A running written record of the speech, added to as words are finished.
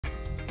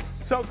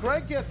So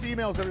Greg gets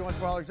emails every once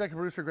in a while. Our executive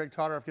producer Greg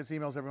Todoroff gets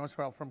emails every once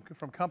in a while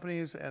from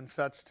companies and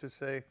such to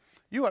say,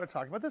 you ought to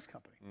talk about this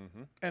company.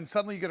 And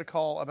suddenly you get a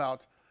call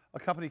about a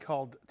company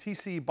called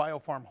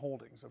BioPharm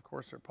Holdings. Of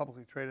course, they're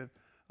publicly traded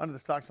under the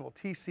stock symbol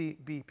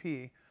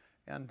TCBP.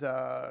 And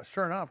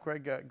sure enough,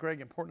 Greg,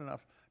 important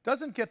enough,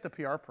 doesn't get the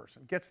PR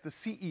person, gets the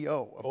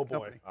CEO of the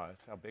company. Oh,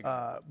 that's how big.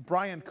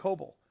 Bryan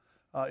Kobel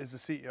is the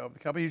CEO of the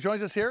company. He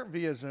joins us here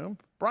via Zoom.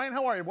 Bryan,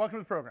 how are you? Welcome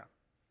to the program.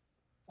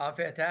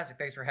 Fantastic.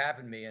 Thanks for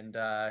having me. And,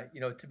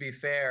 to be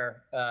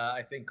fair,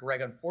 I think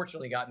Greg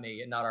unfortunately got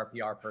me and not our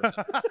PR person.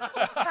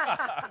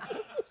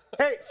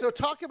 Hey, so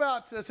talk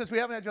about, since we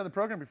haven't had you on the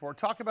program before,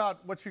 talk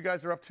about what you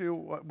guys are up to.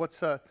 What's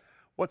the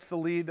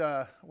lead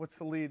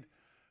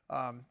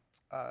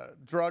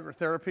drug or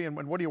therapy,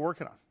 and what are you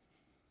working on?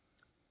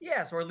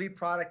 Yeah, so our lead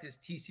product is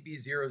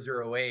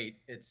TCB008.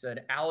 It's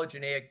an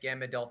allogeneic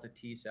gamma delta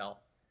T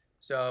cell.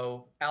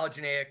 So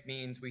allogeneic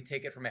means we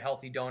take it from a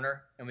healthy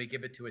donor and we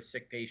give it to a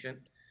sick patient.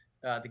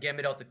 The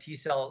gamma delta T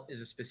cell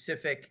is a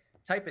specific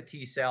type of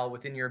T cell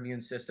within your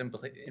immune system.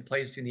 It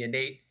plays between the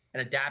innate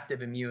and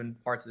adaptive immune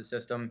parts of the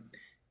system,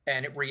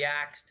 and it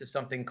reacts to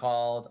something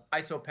called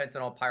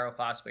isopentenyl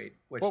pyrophosphate,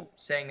 which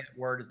saying that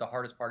word is the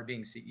hardest part of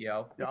being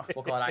CEO. Yeah.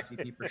 We'll call it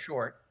IPP for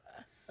short.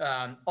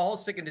 All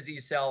sick and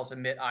disease cells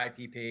emit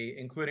IPP,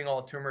 including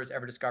all tumors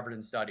ever discovered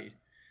and studied.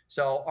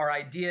 So our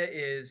idea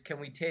is,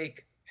 can we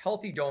take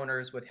healthy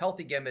donors with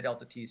healthy gamma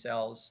delta T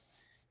cells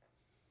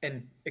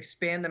and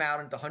expand them out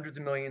into hundreds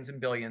of millions and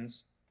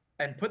billions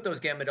and put those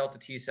gamma delta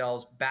T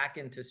cells back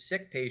into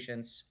sick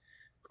patients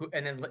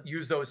and then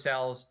use those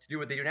cells to do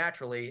what they do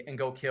naturally and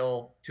go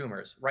kill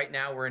tumors. Right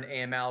now we're in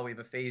AML. We have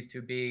a phase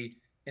 2B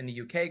in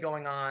the UK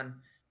going on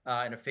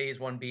and a phase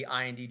 1B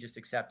IND just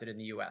accepted in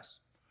the US.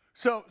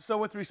 So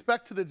with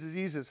respect to the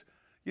diseases,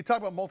 you talk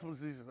about multiple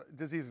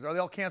diseases. Are they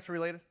all cancer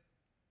related?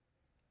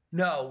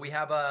 No, we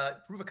have a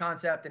proof of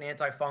concept and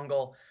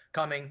antifungal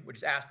coming, which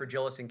is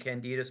Aspergillus and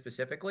Candida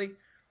specifically.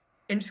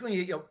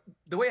 Interestingly,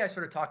 the way I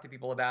sort of talk to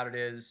people about it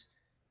is,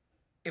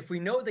 if we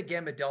know the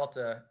gamma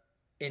delta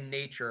in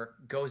nature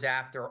goes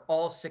after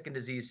all sick and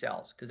disease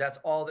cells, because that's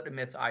all that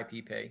emits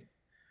IPP,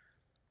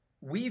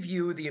 we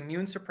view the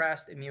immune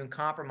suppressed, immune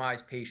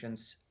compromised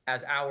patients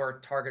as our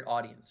target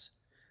audience.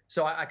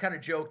 So I kind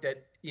of joke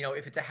that,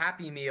 if it's a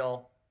Happy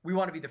Meal, we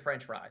want to be the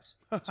French fries.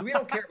 So we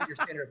don't care what your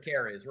standard of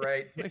care is,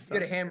 right? You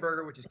get a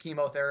hamburger, which is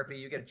chemotherapy.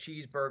 You get a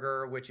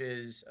cheeseburger, which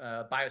is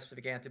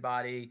biospecific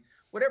antibody,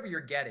 whatever you're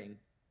getting.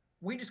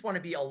 We just want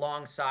to be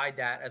alongside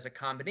that as a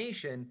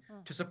combination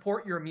to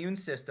support your immune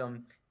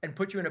system and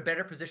put you in a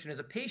better position as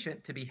a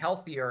patient to be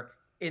healthier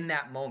in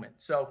that moment.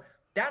 So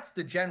that's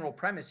the general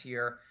premise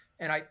here.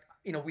 And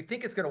we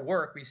think it's going to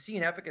work. We've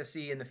seen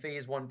efficacy in the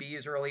phase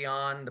 1Bs early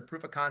on. The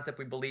proof of concept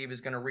we believe is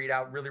going to read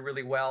out really,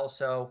 really well.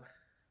 So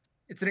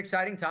it's an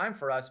exciting time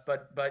for us,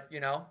 but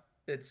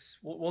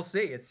we'll see.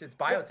 It's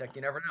biotech.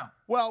 You never know.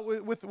 Well,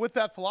 with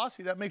that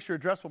philosophy, that makes your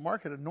addressable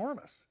market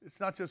enormous.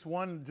 It's not just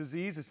one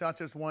disease. It's not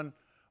just one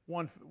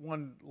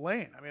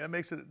lane. I mean, that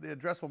makes it the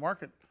addressable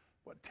market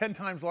 10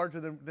 times larger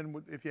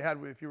than if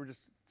you were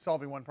just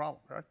solving one problem,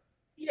 correct?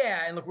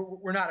 Yeah, and look,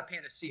 we're not a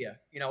panacea.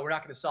 We're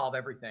not going to solve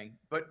everything,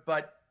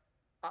 but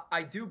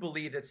I do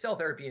believe that cell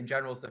therapy in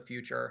general is the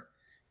future,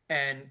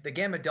 and the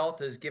gamma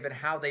deltas, given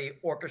how they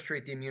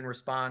orchestrate the immune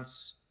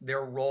response,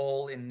 their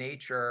role in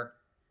nature,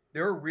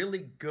 they're a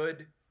really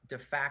good de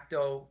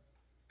facto,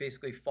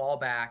 basically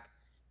fallback.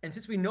 And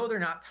since we know they're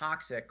not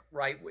toxic,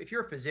 right? If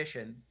you're a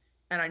physician,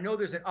 and I know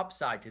there's an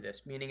upside to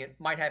this, meaning it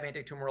might have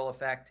anti-tumoral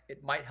effect,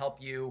 it might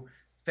help you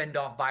fend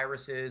off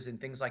viruses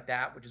and things like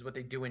that, which is what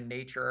they do in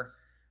nature.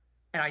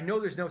 And I know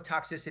there's no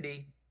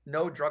toxicity,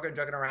 no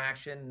drug-on-drug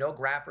interaction, no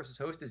graft versus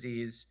host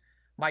disease.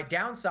 My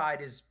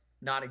downside is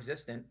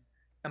non-existent.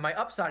 And my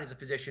upside as a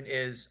physician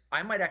is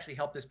I might actually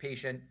help this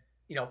patient,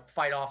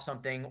 fight off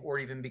something or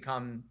even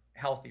become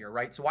healthier,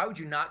 right? So why would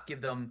you not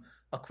give them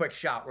a quick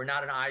shot? We're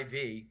not an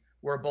IV,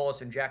 we're a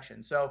bolus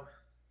injection. So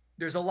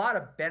there's a lot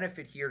of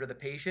benefit here to the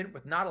patient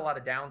with not a lot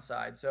of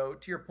downside. So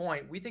to your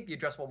point, we think the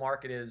addressable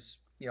market is,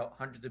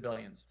 hundreds of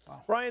billions.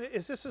 Wow. Bryan,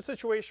 is this a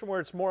situation where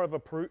it's more of a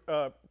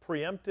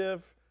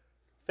preemptive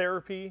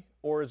therapy,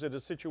 or is it a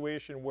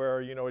situation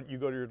where, you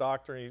go to your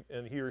doctor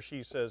and he or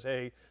she says,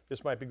 hey,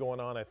 this might be going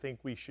on, I think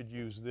we should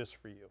use this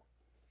for you?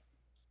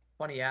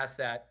 Funny you asked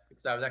that,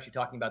 because I was actually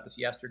talking about this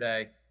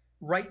yesterday.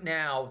 Right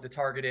now, the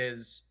target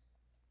is,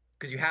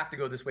 because you have to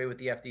go this way with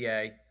the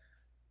FDA,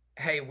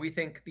 hey, we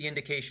think the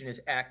indication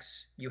is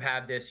X, you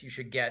have this, you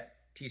should get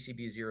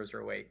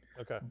TCB008.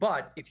 Okay.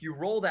 But if you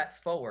roll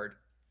that forward,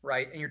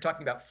 right, and you're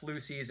talking about flu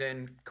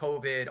season,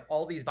 COVID,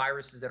 all these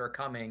viruses that are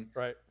coming,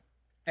 right,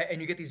 and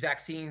you get these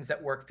vaccines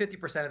that work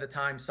 50% of the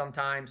time,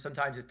 sometimes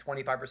it's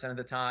 25% of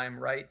the time,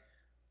 right?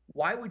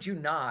 Why would you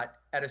not,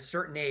 at a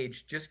certain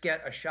age, just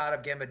get a shot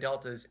of gamma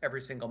deltas every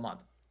single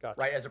month,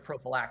 right, as a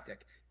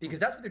prophylactic? Because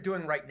that's what they're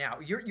doing right now.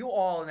 You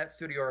all in that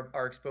studio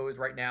are exposed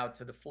right now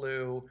to the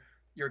flu.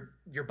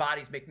 Your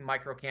body's making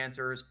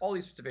microcancers, all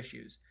these sorts of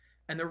issues.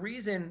 And the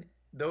reason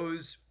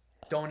those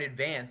don't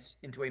advance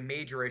into a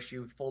major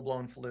issue,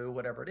 full-blown flu,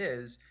 whatever it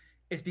is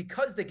is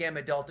because the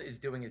gamma delta is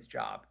doing its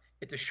job.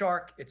 It's a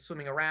shark, it's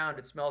swimming around,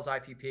 it smells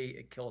IPP,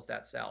 it kills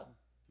that cell.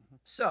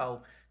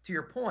 So to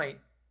your point,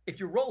 if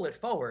you roll it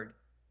forward,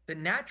 the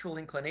natural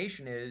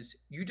inclination is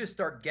you just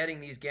start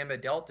getting these gamma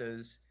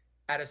deltas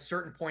at a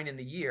certain point in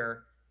the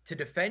year to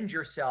defend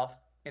yourself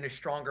in a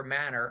stronger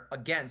manner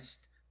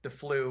against the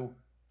flu,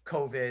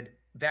 COVID,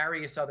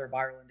 various other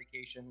viral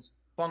indications,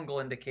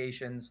 fungal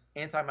indications,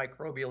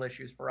 antimicrobial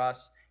issues for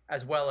us,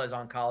 as well as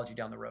oncology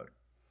down the road.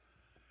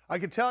 I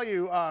can tell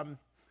you,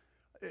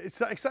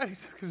 it's exciting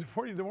because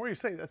the more you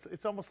say,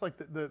 it's almost like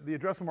the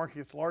addressable market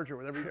gets larger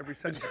with every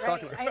sentence you're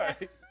talking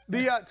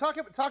about.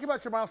 Talk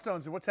about your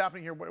milestones and what's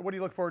happening here. What do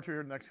you look forward to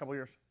here in the next couple of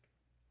years?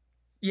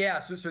 Yeah,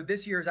 so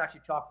this year is actually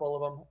chock full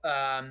of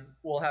them.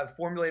 We'll have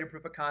formulated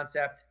proof of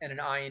concept and an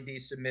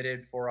IND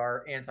submitted for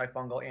our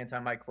antifungal,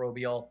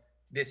 antimicrobial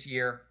this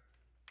year.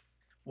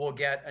 We'll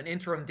get an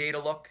interim data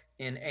look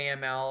in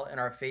AML in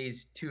our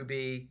phase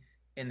 2B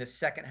in the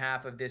second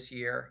half of this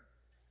year.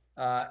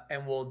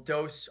 And we'll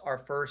dose our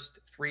first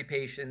 3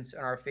 patients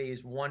in our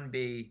phase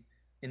 1B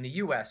in the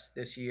US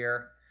this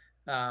year.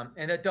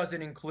 And that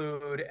doesn't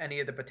include any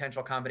of the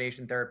potential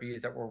combination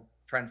therapies that we're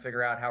trying to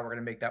figure out how we're going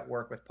to make that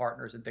work with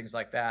partners and things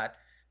like that.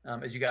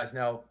 As you guys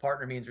know,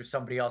 partner means there's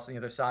somebody else on the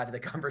other side of the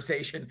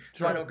conversation,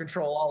 so I don't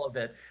control all of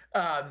it.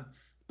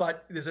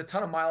 But there's a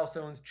ton of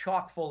milestones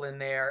chock full in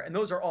there, and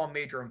those are all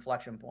major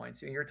inflection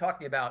points. You're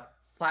talking about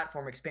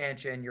platform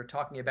expansion, you're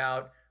talking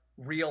about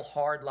real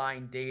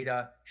hardline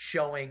data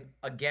showing,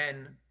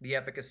 again, the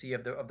efficacy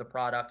of the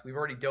product. We've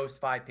already dosed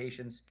 5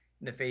 patients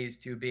in the phase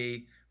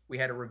 2B. We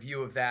had a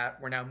review of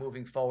that. We're now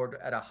moving forward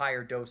at a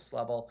higher dose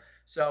level.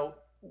 So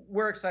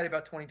we're excited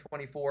about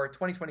 2024.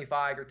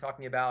 2025, you're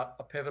talking about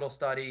a pivotal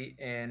study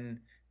in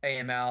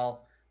AML,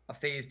 a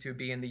phase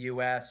 2B in the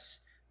US,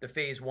 the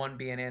phase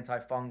 1B in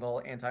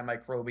antifungal,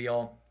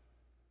 antimicrobial,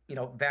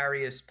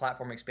 various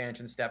platform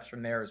expansion steps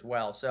from there as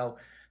well. So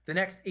the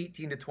next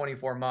 18 to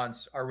 24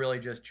 months are really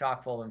just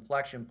chock full of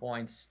inflection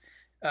points.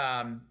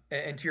 And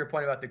to your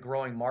point about the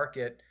growing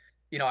market,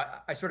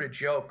 I sort of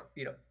joke,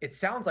 it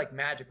sounds like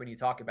magic when you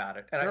talk about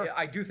it. And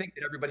I do think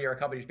that everybody in our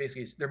company is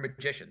basically, they're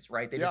magicians,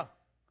 right? They just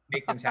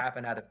make things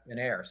happen out of thin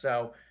air.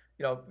 So,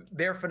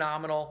 they're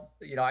phenomenal.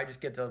 I just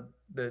get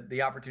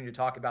the opportunity to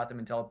talk about them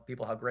and tell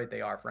people how great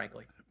they are,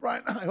 frankly.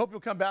 Bryan, I hope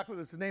you'll come back with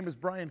us. His name is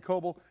Bryan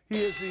Kobel.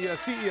 He is the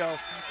CEO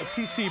of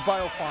TC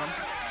BioPharm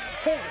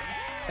Holdings.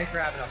 Thanks for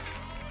having us.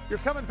 You're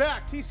coming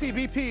back.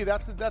 TCBP,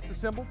 that's the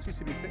symbol,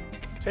 TCBP.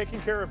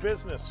 Taking care of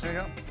business. There you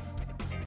go.